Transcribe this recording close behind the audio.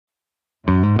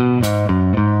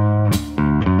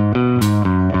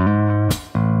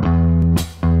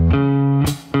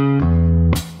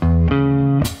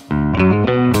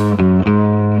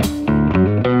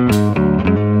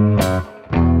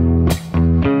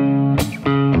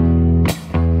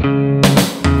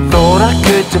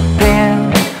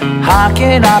How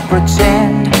can I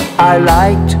pretend I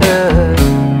liked her?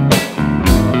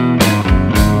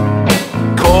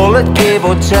 Call it give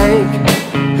or take.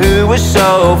 Who was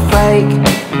so fake?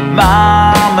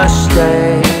 My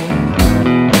mistake.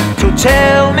 So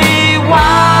tell me why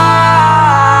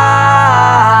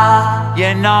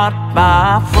you're not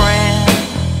my friend.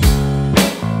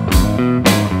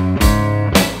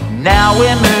 Now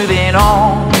we're moving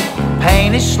on.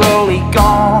 Pain is slowly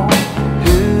gone.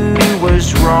 Who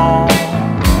was wrong?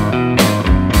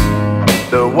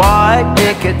 The white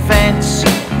picket fence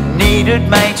needed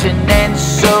maintenance,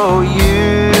 so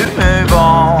you move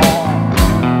on.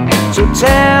 So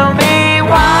tell me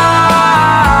why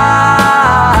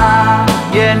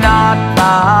you're not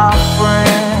my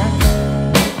friend.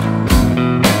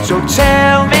 So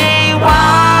tell me why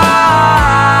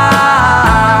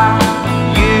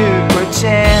you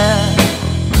pretend.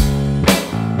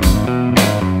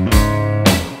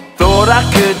 Thought I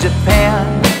could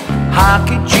depend. How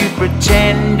could you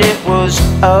pretend it was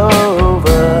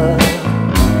over?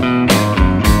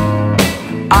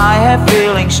 I have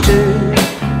feelings too,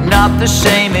 not the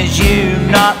same as you,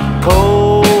 not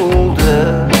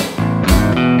colder.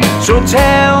 So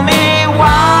tell me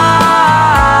why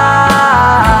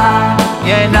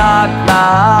you're not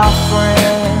my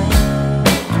friend.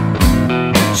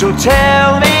 So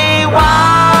tell me why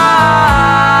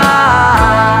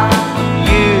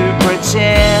you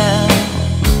pretend.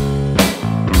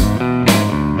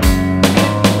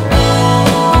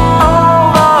 All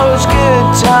those good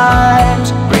times,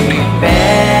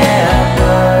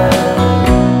 remember.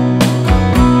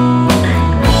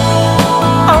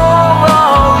 All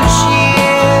those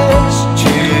years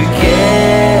together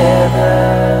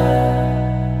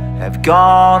have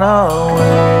gone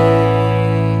away.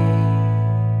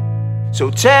 So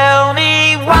tell me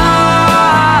why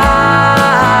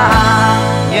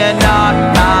you're not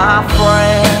my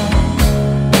friend.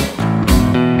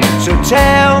 So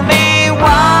tell me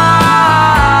why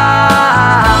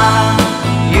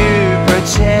you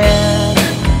pretend.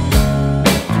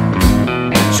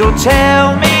 So tell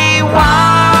me why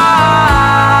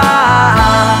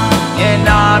you're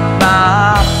not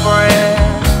my friend.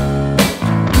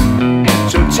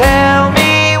 So tell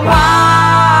me why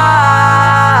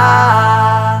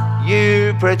you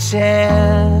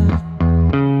pretend.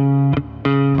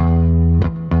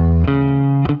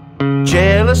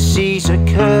 Jealousy's a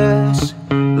curse.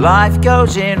 Life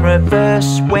goes in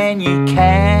reverse when you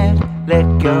can't let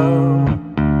go.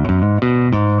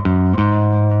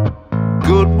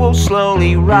 Good will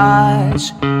slowly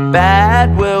rise,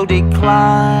 bad will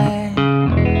decline.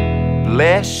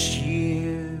 Bless you.